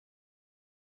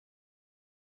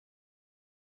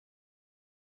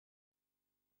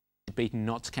beaten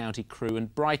Notts County, Crewe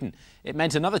and Brighton. It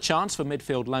meant another chance for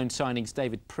midfield loan signings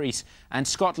David Preece and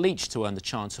Scott Leach to earn the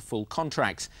chance of full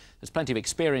contracts. There's plenty of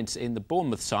experience in the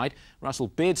Bournemouth side. Russell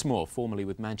Beardsmore, formerly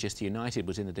with Manchester United,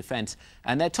 was in the defence.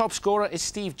 And their top scorer is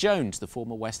Steve Jones, the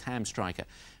former West Ham striker.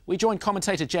 We joined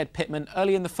commentator Jed Pittman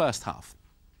early in the first half.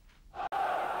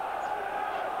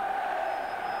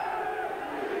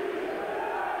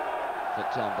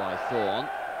 Flicked on by Thorne.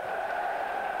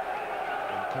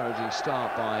 Encouraging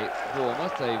start by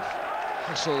Bournemouth. They've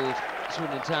hustled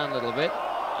Swindon Town a little bit,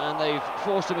 and they've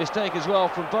forced a mistake as well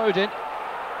from Bowden.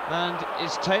 And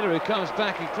it's Taylor who comes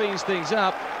back and cleans things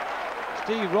up.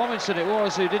 Steve Robinson it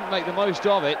was who didn't make the most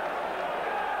of it.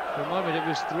 For a moment it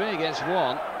was 3 against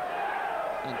 1,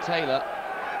 and Taylor,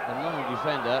 the lone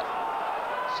defender,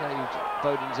 saved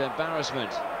Bowden's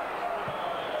embarrassment.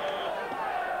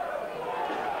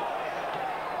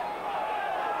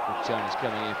 Jones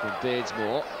coming in from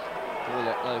Beardsmore.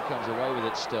 Horlock, though, comes away with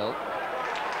it still.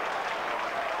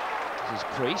 This is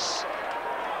Preece.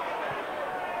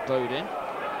 Bowden.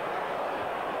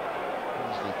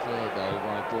 Easily cleared, though,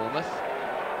 by Bournemouth.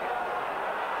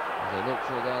 As they look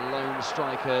for their lone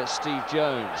striker, Steve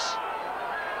Jones.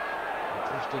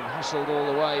 Pushed and hustled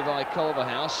all the way by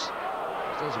Culverhouse.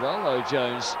 Does well, though,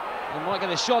 Jones. And might get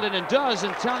a shot in, and does,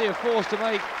 and Talia forced to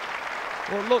make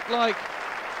what looked like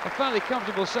a fairly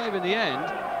comfortable save in the end.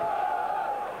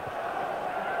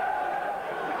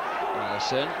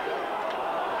 Allison.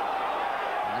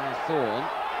 Now Thorne.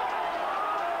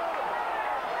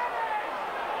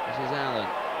 This is Allen.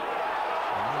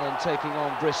 And Allen taking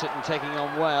on Brissett and taking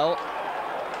on well.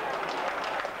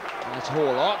 That's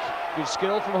Horlock. Good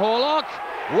skill from Horlock.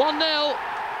 1-0.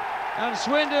 And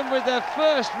Swindon, with their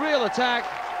first real attack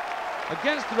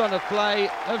against the run of play,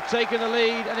 have taken the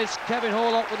lead, and it's Kevin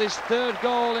Horlock with his 3rd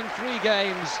goal in 3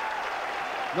 games.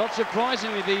 Not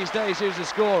surprisingly these days, who's the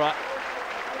scorer.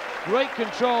 Great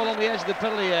control on the edge of the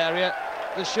penalty area.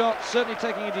 The shot certainly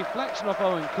taking a deflection off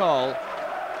Owen Cole,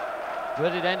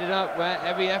 but it ended up where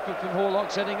every effort from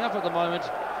Horlock's heading up at the moment,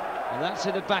 and that's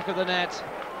in the back of the net,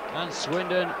 and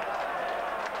Swindon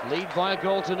lead by a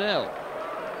goal to 0.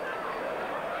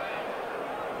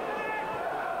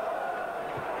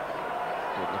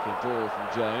 Good ball from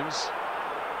Jones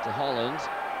to Holland.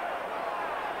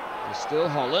 There's still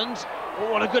Holland. Oh,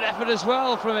 what a good effort as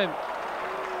well from him.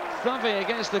 Thumping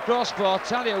against the crossbar.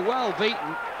 Talia well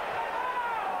beaten.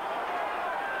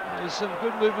 There's some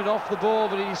good movement off the ball,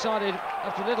 but he decided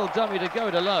after a little dummy to go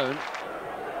it alone.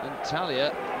 And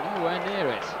Talia nowhere near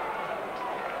it.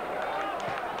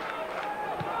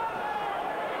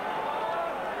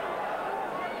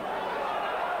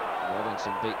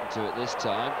 Robinson beaten to it this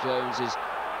time. Jones is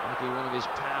making one of his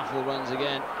powerful runs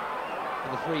again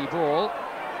for the free ball.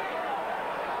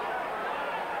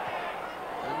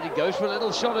 And he goes for a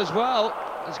little shot as well.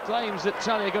 There's claims that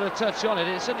Talia got a touch on it.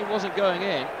 It certainly wasn't going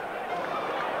in.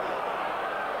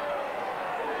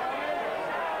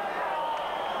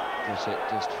 Brissett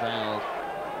just fouled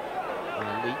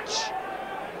by Leach.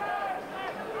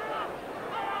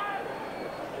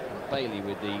 And Bailey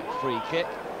with the free kick.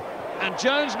 And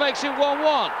Jones makes it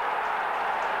 1-1.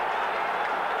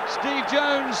 Steve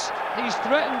Jones, he's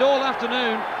threatened all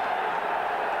afternoon.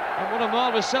 And what a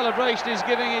marvellous celebration he's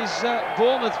giving his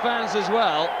Bournemouth fans as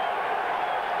well.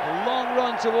 A long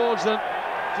run towards them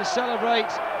to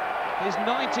celebrate his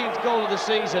 19th goal of the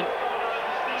season.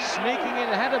 Sneaking in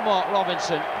ahead of Mark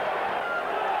Robinson.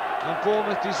 And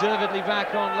Bournemouth deservedly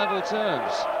back on level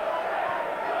terms.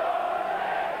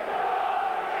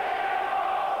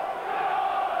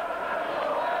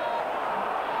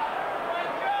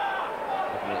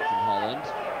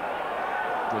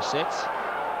 Brissett.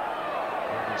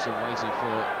 Robinson waiting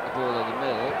for the ball in the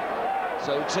middle.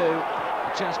 So too,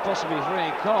 a chance possibly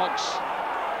freeing Cox.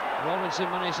 Robinson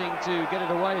managing to get it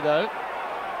away though.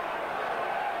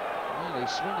 Well, they've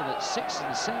Swindon at 6s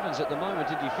and 7s at the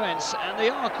moment in defence, and they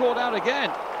are caught out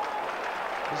again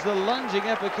as the lunging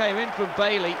effort came in from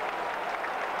Bailey.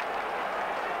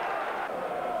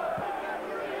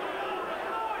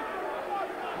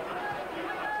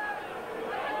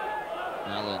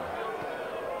 Allen.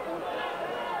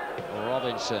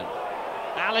 Robinson.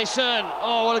 Allison.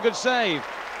 Oh, what a good save.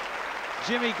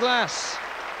 Jimmy Glass.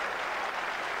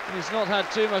 He's not had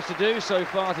too much to do so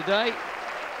far today.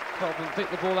 Apart from pick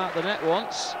the ball out the net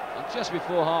once. And just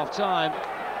before half-time,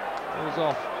 pulls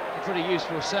off a pretty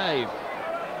useful save.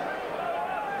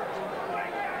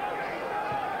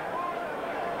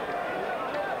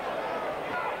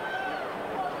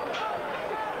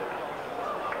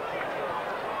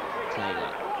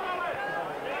 Taylor.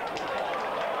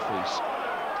 Preece,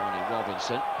 Tony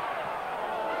Robinson.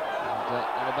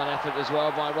 Not a bad effort as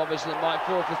well by Robinson. It might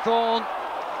fall for Thorne.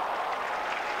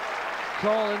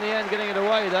 Cole in the end getting it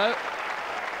away though.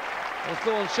 Well,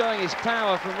 Thorne showing his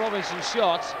power from Robinson's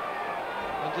shot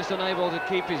and just unable to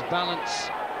keep his balance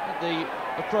at the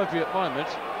appropriate moment.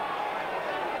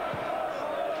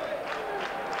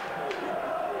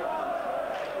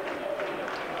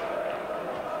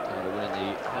 Taylor winning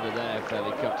the header there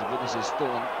fairly comfortably. This is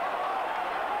Thorne.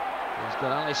 He's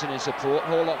got Allison in support.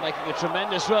 Horlock making a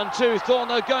tremendous run too. Thorne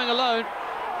though going alone.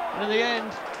 And in the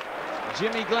end,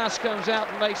 Jimmy Glass comes out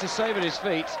and makes a save at his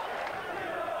feet.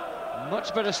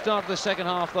 Much better start to the second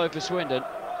half though for Swindon.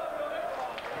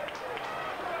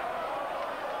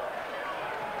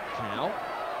 Cow.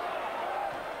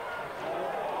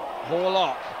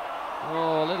 Horlock.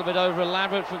 Oh, a little bit over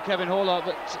elaborate from Kevin Horlock,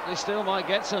 but they still might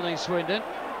get something, Swindon.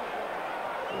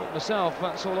 Thought myself,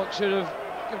 perhaps Horlock should have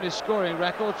given his scoring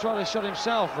record, trying to shot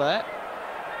himself there.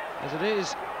 As it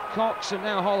is, Cox and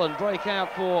now Holland break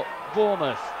out for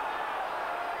Bournemouth.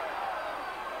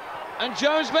 And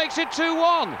Jones makes it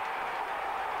 2-1.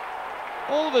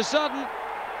 All of a sudden,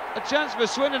 a chance for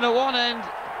Swindon at one end,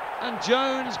 and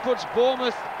Jones puts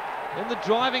Bournemouth in the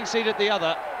driving seat at the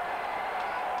other.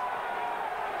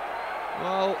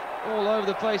 Well, all over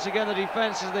the place again, the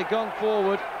defence as they've gone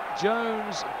forward.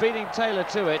 Jones beating Taylor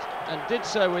to it, and did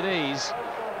so with ease.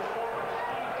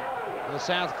 The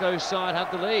South Coast side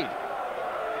had the lead.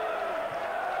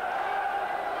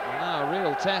 And now a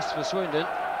real test for Swindon.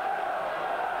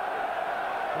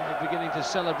 Probably beginning to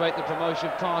celebrate the promotion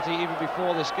party even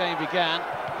before this game began.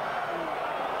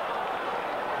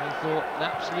 They thought an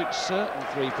absolute certain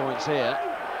 3 points here.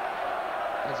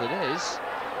 As it is,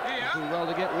 they do well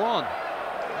to get one.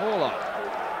 Horlock.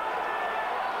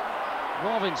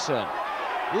 Robinson.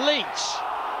 Leach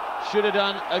should have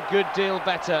done a good deal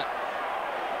better.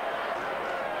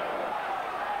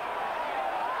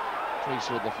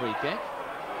 Priest with the free kick.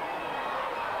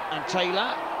 And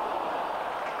Taylor.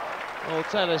 Well,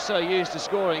 Taylor's so used to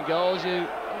scoring goals, you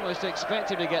almost expect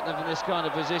him to get them from this kind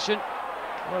of position.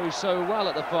 Rose so well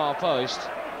at the far post.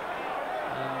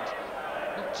 And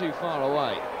not too far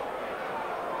away.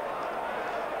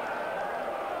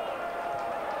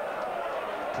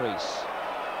 Priest.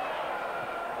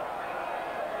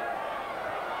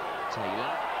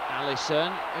 Taylor.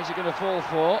 Allison. Who's it going to fall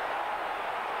for?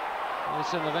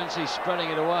 Allison eventually spreading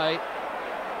it away.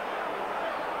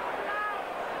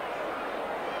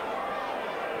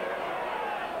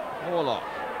 Horlock.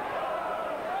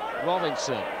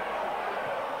 Robinson.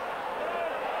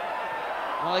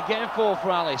 Well, again, fall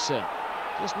for Allison.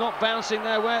 Just not bouncing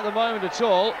their way at the moment at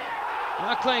all.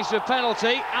 Now claims for a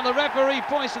penalty, and the referee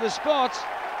points to the spot.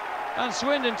 And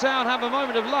Swindon Town have a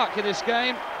moment of luck in this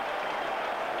game.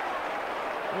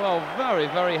 Well, very,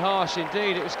 very harsh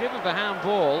indeed. It was given for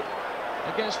handball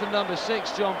against the number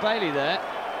 6, John Bailey there.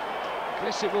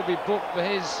 Guess it will be booked for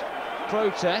his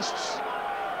protests.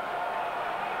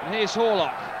 And here's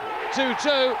Horlock.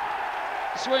 2-2.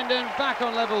 Swindon back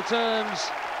on level terms.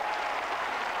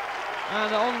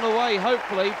 And on the way,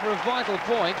 hopefully, for a vital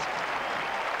point.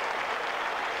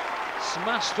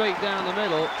 Smashed straight down the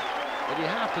middle. But you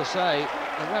have to say,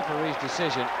 the referee's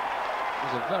decision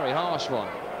was a very harsh one.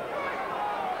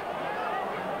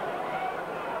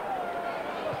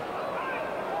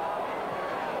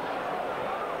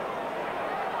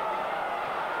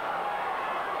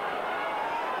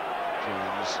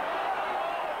 Jones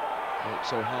worked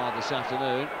so hard this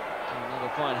afternoon.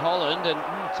 Another fine Holland, and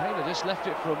Taylor just left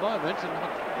it for a moment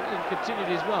and continued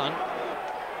his run.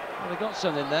 Well, they got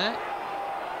something there.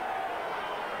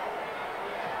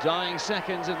 Dying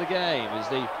seconds of the game as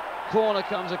the corner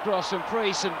comes across from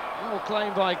Priest, and well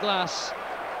claimed by Glass.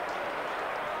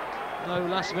 No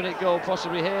last-minute goal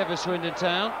possibly here for Swindon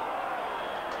Town.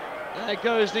 There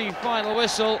goes the final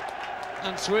whistle,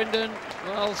 and Swindon,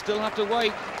 well, still have to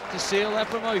wait to seal their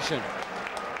promotion.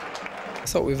 I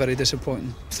thought we were very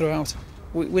disappointing throughout.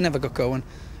 We never got going.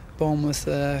 Bournemouth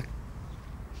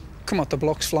come out the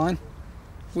blocks flying.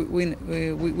 We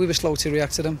were slow to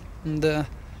react to them, and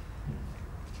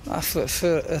for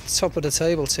a top of the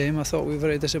table team, I thought we were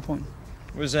very disappointing.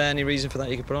 Was there any reason for that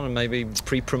you could put on, and maybe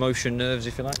pre-promotion nerves,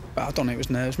 if you like? I don't think it was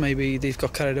nerves. Maybe they've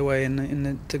got carried away in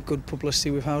the good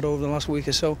publicity we've had over the last week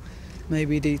or so.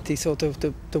 Maybe they thought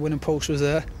the winning post was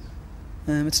there.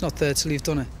 It's not there till you've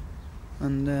done it.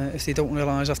 And if they don't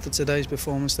realise after today's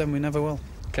performance, then we never will.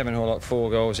 Kevin Horlock, 4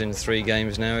 goals in 3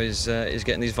 games now, is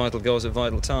getting these vital goals at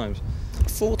vital times.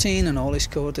 14 and all he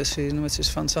scored this season, which is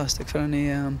fantastic for any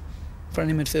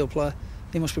midfield player.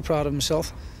 He must be proud of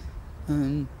himself.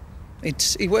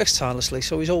 He works tirelessly,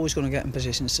 so he's always going to get in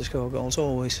positions to score goals,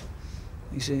 always.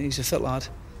 He's a fit lad.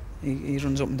 he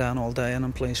runs up and down all day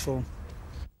and plays full.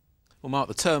 Well, Mark,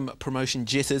 the term promotion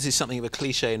jitters is something of a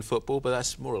cliche in football, but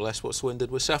that's more or less what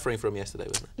Swindon was suffering from yesterday,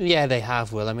 wasn't it? Yeah, they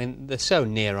have, Will. I mean, they're so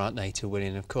near, aren't they, to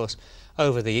winning. Of course,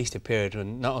 over the Easter period,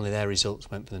 when not only their results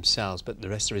went for themselves, but the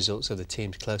rest of the results of the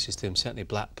teams closest to them, certainly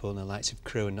Blackpool and the likes of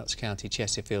Crewe and Notts County,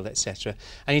 Chesterfield, etc.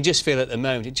 And you just feel at the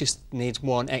moment it just needs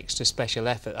one extra special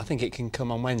effort. I think it can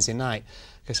come on Wednesday night,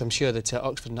 because I'm sure that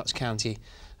Oxford and Notts County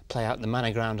play out the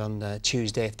Manor Ground on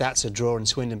Tuesday. If that's a draw and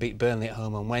Swindon beat Burnley at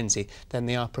home on Wednesday, then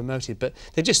they are promoted. But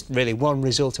they're just really one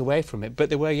result away from it. But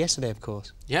they were yesterday, of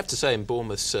course. You have to say in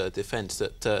Bournemouth's defence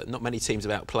that not many teams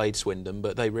have outplayed Swindon,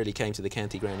 but they really came to the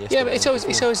county ground yesterday. Yeah, but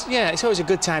it's always a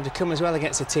good time to come as well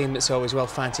against a team that's always well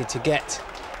fancied to get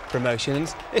promotion.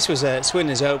 And this was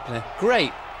Swindon's opener.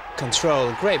 Great control,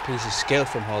 a great piece of skill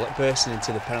from Horlock, bursting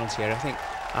into the penalty area. I think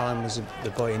Alan was the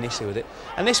boy initially with it.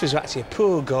 And this was actually a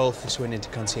poor goal for Swindon to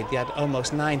concede. They had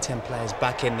almost 9-10 players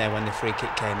back in there when the free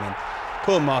kick came in.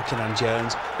 Poor marking on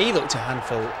Jones. He looked a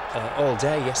handful all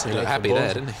day yesterday. He looked happy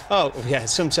there, didn't he? Oh, yeah,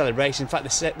 some celebration. In fact,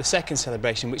 the second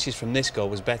celebration, which is from this goal,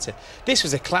 was better. This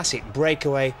was a classic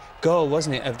breakaway goal,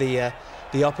 wasn't it, of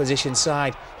the opposition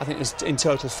side. I think it was in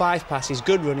total 5 passes,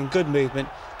 good running, good movement,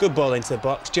 good ball into the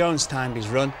box. Jones timed his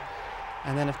run.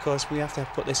 And then, of course, we have to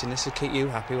put this in. This will keep you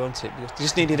happy, won't it? Because he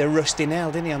just needed a rusty nail,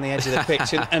 didn't he, on the edge of the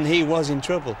pitch, and he was in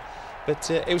trouble.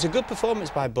 But it was a good performance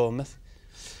by Bournemouth.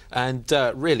 And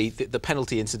really, the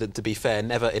penalty incident, to be fair,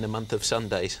 never in a month of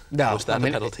Sundays was that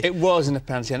a penalty. It wasn't a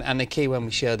penalty, and the key when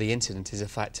we show the incident is the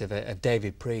fact of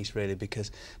David Priest, really,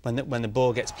 because when the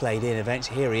ball gets played in,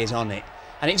 eventually here he is on it,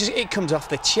 and it comes off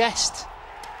the chest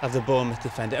of the Bournemouth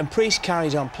defender, and Priest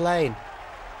carries on playing.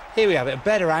 Here we have it, a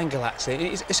better angle actually.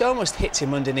 It almost hits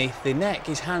him underneath the neck.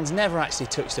 His hands never actually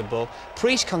touch the ball.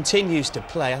 Priest continues to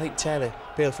play. I think Taylor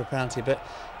appealed for a penalty, but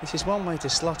this is one way to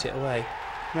slot it away.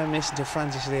 Reminiscent of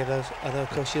Francis Lee, although of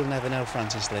course you'll never know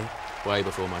Francis Lee. Way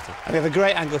before my time. And we have a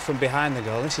great angle from behind the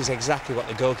goal. This is exactly what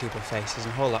the goalkeeper faces,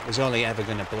 and Horlock was only ever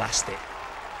going to blast it.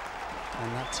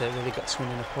 And that really got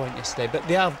Swindon a point yesterday. But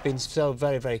they have been so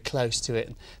very, very close to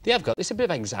it. They have got, it's a bit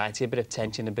of anxiety, a bit of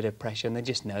tension, a bit of pressure, and they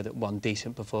just know that one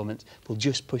decent performance will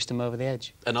just push them over the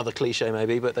edge. Another cliche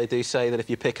maybe, but they do say that if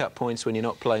you pick up points when you're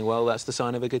not playing well, that's the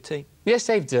sign of a good team. Yes,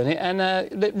 they've done it,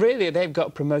 and really they've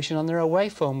got promotion on their away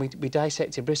form. We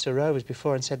dissected Bristol Rovers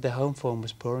before and said their home form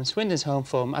was poor, and Swindon's home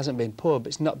form hasn't been poor, but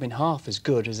it's not been half as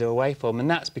good as their away form,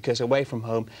 and that's because away from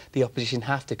home the opposition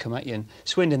have to come at you, and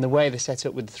Swindon, the way they're set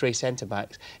up with the 3 centre-backs,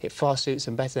 it far suits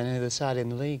them better than any other side in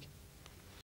the league.